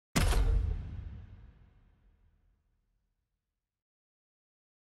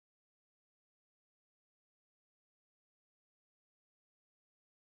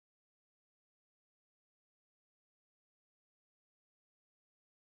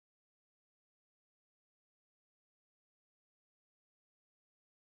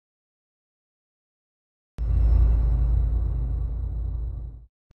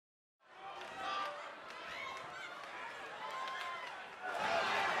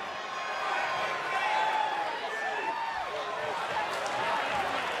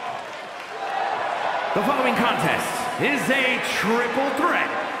The following contest is a triple threat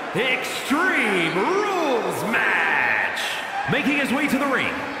Extreme Rules match. Making his way to the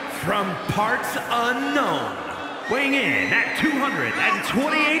ring from parts unknown, weighing in at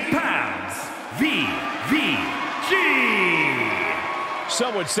 228 pounds, VVG.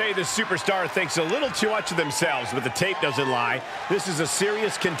 Some would say the superstar thinks a little too much of themselves, but the tape doesn't lie. This is a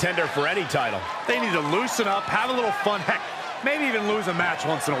serious contender for any title. They need to loosen up, have a little fun, heck, maybe even lose a match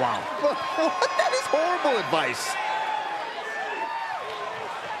once in a while. That is horrible advice.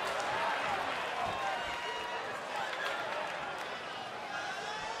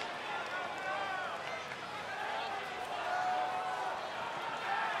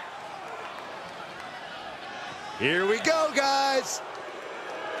 Here we go, guys.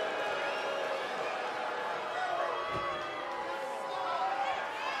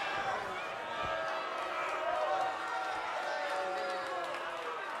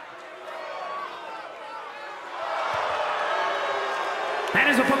 And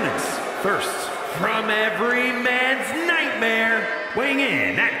his opponents, first, from every man's nightmare, weighing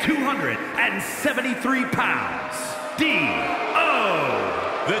in at 273 pounds, D.O.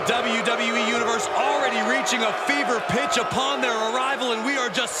 The WWE Universe already reaching a fever pitch upon their arrival, and we are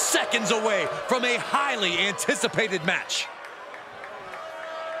just seconds away from a highly anticipated match.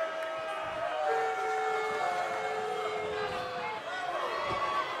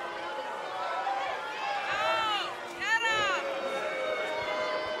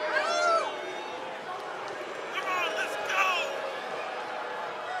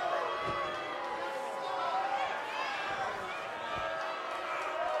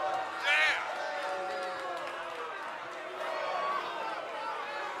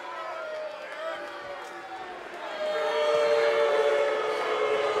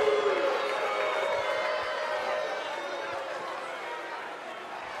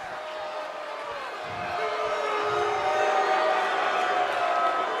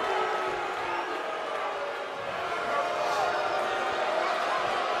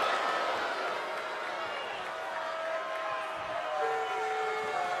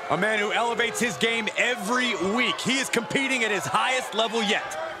 A man who elevates his game every week. He is competing at his highest level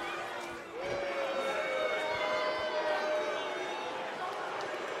yet.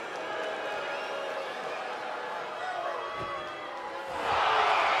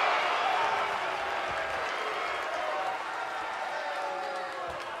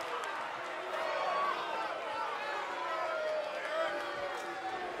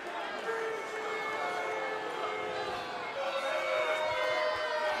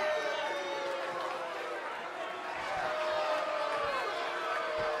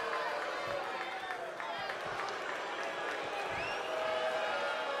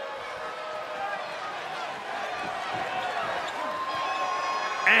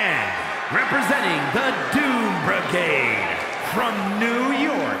 And representing the Doom Brigade from New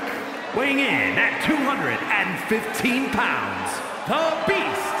York, weighing in at 215 pounds, the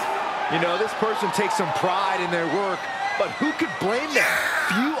Beast. You know, this person takes some pride in their work, but who could blame them?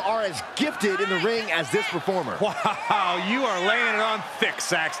 Few are as gifted in the ring as this performer. Wow, you are laying it on thick,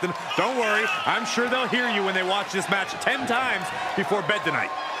 Saxton. Don't worry, I'm sure they'll hear you when they watch this match 10 times before bed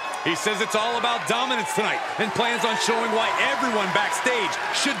tonight. He says it's all about dominance tonight and plans on showing why everyone backstage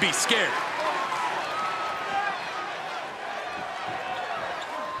should be scared.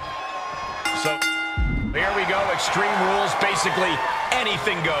 So, here we go. Extreme Rules. Basically,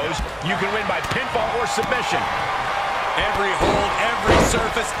 anything goes. You can win by pinfall or submission. Every hold, every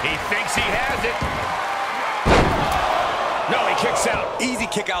surface. He thinks he has it. No, he kicks out. Easy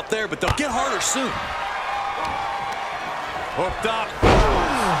kick out there, but they'll get harder soon. Hooked up.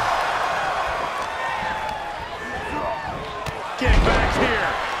 Get back here.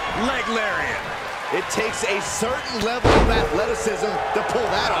 Leg lariat. It takes a certain level of athleticism to pull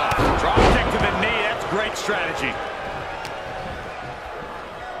that off. Drop kick to the knee. That's great strategy.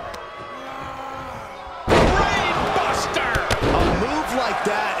 Brainbuster. A move like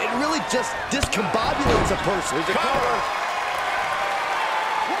that, it really just discombobulates a person. There's a cover.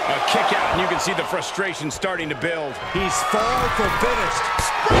 A kick out, and you can see the frustration starting to build. He's far from finished.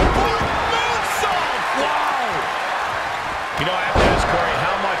 Springboard moonsault. Wow. You know, I have to ask Corey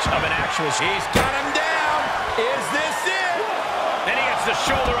how much of an actual... He's got him down. Is this it? And he gets the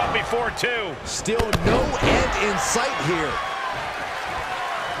shoulder up before, too. Still no end in sight here.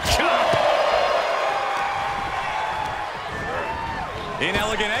 Chop.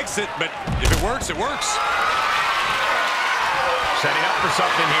 Inelegant exit, but if it works, it works. Setting up for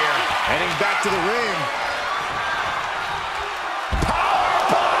something here. Heading back to the ring.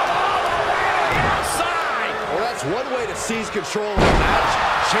 Powerbomb all the way outside. Well, that's one way to seize control of the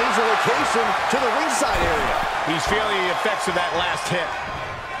match. change the location to the ringside area. He's feeling the effects of that last hit.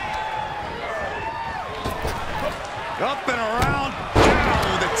 Up and around, down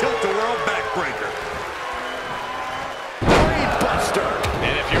with a tilt-the-world backbreaker. Brainbuster.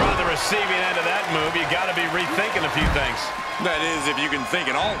 And if you're on the receiving end of that move, you got to be rethinking a few things. That is, if you can think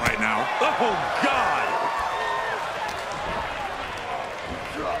it all right now. Oh, God!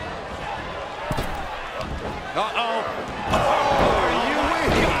 Uh-oh. Are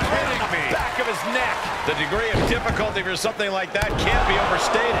you kidding me? Back of his neck. The degree of difficulty for something like that can't be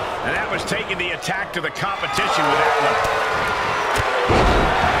overstated. And that was taking the attack to the competition with that one.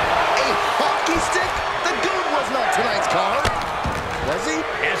 A hockey stick? The Goon wasn't on tonight's card. Was he?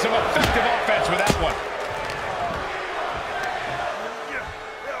 And some effective offense with that one.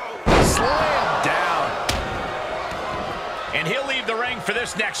 Slam down. And he'll leave the ring for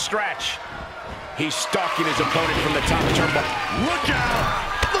this next stretch. He's stalking his opponent from the top turnbuckle. Look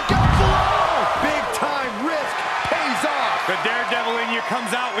out! Look out below! Big time risk pays off. The daredevil in you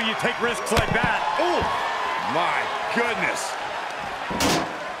comes out when you take risks like that. Oh, my goodness.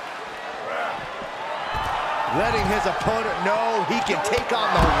 Letting his opponent know he can take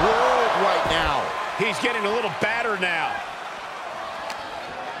on the world right now. He's getting a little battered now.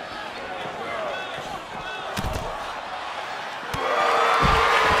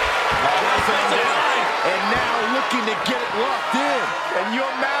 And now looking to get it locked in. Can you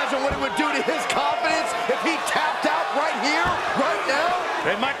imagine what it would do to his confidence if he tapped out right here, right now?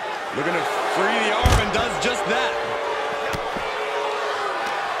 They might looking to free the arm and does just that.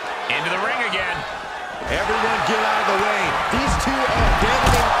 Into the ring again. Everyone get out of the way. These two are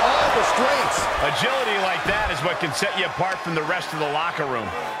abandoning all restraints. Agility like that is what can set you apart from the rest of the locker room.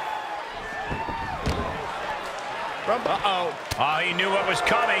 Uh-oh. Oh, he knew what was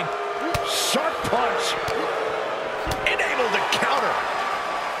coming. Sharp punch. And able to counter.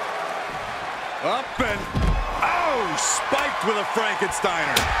 Up and, oh, spiked with a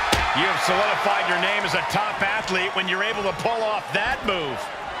Frankensteiner. You have solidified your name as a top athlete when you're able to pull off that move.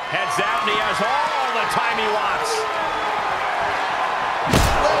 Heads out and he has all the time he wants.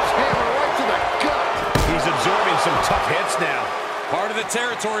 Sledgehammer right to the gut. He's absorbing some tough hits now. Part of the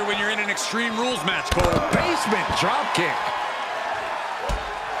territory when you're in an Extreme Rules match, Cole. Basement dropkick.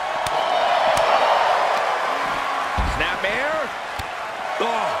 Snapmare.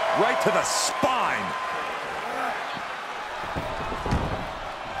 Oh, right to the spine.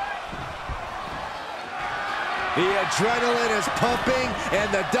 The adrenaline is pumping, and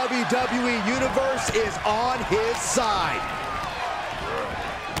the WWE Universe is on his side.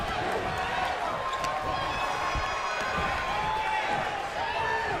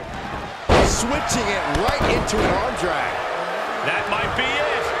 Switching it right into an arm drag. That might be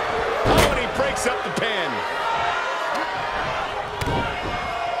it. Oh, and he breaks up the pin.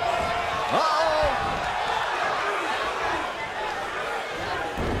 Uh-oh.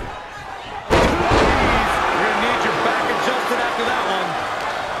 You're gonna need your back adjusted after that one.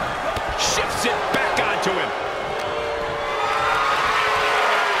 Shifts it back onto him.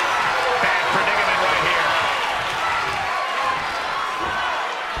 Bad predicament right here.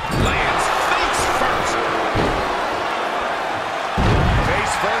 Lands face first.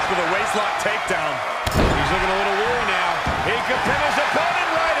 Face first with a waistlock takedown. He's looking a little weary now. He could pin his opponent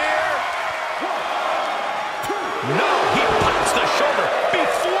right here. No, he pops the shoulder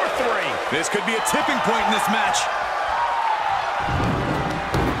before 3. This could be a tipping point in this match.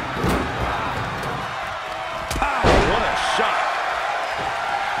 Pow, what a shot.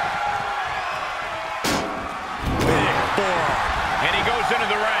 Big forearm. And he goes into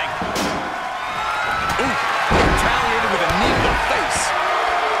the ring. Ooh, retaliated with a knee to the face.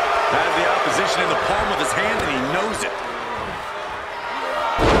 Has the opposition in the palm of his hand, and he knows it.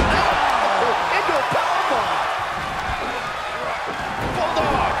 Into a powerbomb.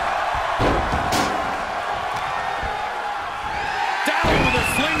 Bulldog. Down with a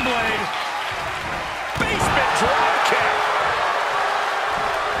sling blade. Basement drop kick.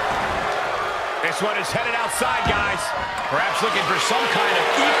 This one is headed outside, guys. Perhaps looking for some kind of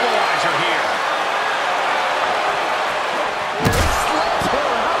equalizer here.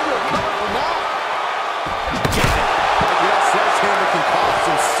 Sledgehammer, how do you recover from that? That sledgehammer can cause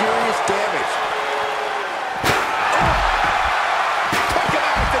some serious damage. Take him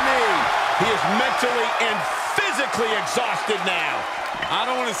out at the knee. He is mentally and physically exhausted now. I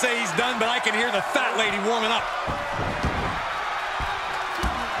don't want to say he's done, but I can hear the fat lady warming up.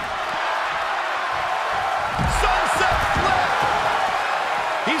 Sunset flip.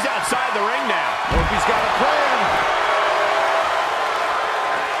 He's outside the ring now. Hope he's got a plan.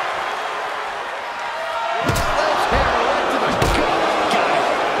 Sledgehammer right to the gut. Got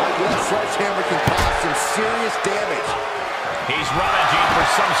it. serious damage. He's rummaging for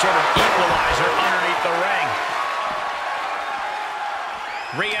some sort of equalizer underneath the ring.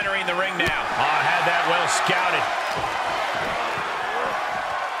 Re-entering the ring now. Oh, had that well scouted.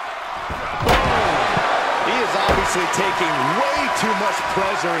 He is obviously taking way too much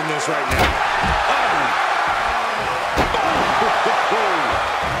pleasure in this right now.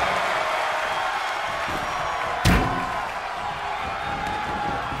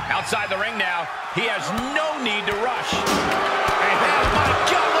 Outside the ring now, he has no need to rush. And oh my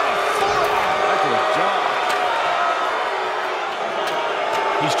God, what a forearm! Good job.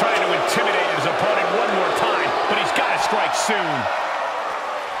 He's trying to intimidate his opponent one more time, but he's got to strike soon.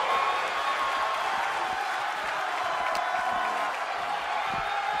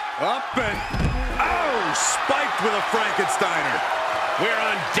 Up and, oh, spiked with a Frankensteiner. We're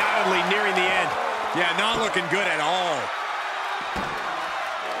undoubtedly nearing the end. Yeah, not looking good at all.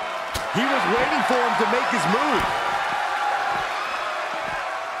 He was waiting for him to make his move.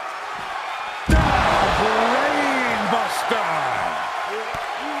 Brain Buster.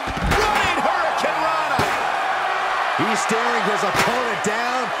 Running Hurricane Rana. He's staring his opponent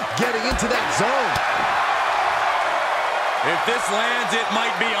down, getting into that zone. If this lands, it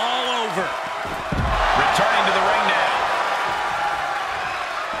might be all over. Returning to the ring now.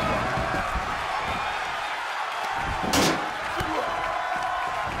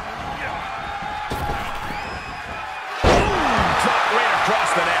 Drop right across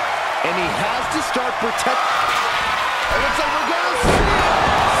the net. And he has to start protecting. It looks like we're going to see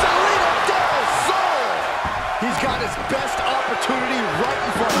Salida del Sol. He's got his best opportunity right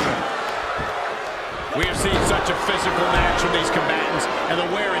in front of him. We have seen such a physical match from these combatants, and the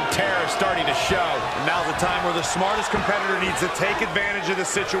wear and tear is starting to show. And now's the time where the smartest competitor needs to take advantage of the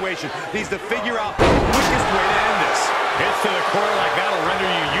situation. Needs to figure out the quickest way to end this. Hits to the core like that'll render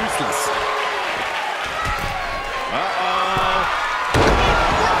you useless. Uh-oh.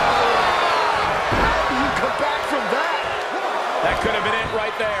 How do you come back from that? That could have been it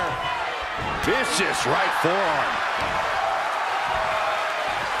right there. Vicious right forearm.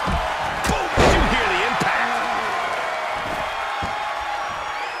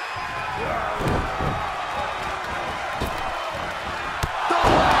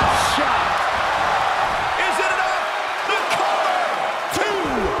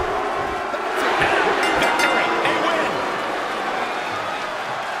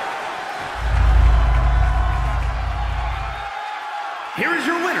 Here is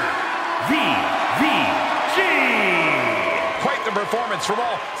your winner, VVG. Quite the performance from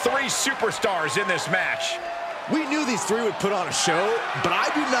all three superstars in this match. We knew these three would put on a show, but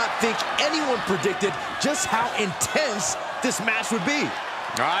I do not think anyone predicted just how intense this match would be.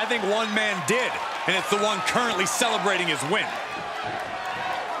 I think one man did, and it's the one currently celebrating his win.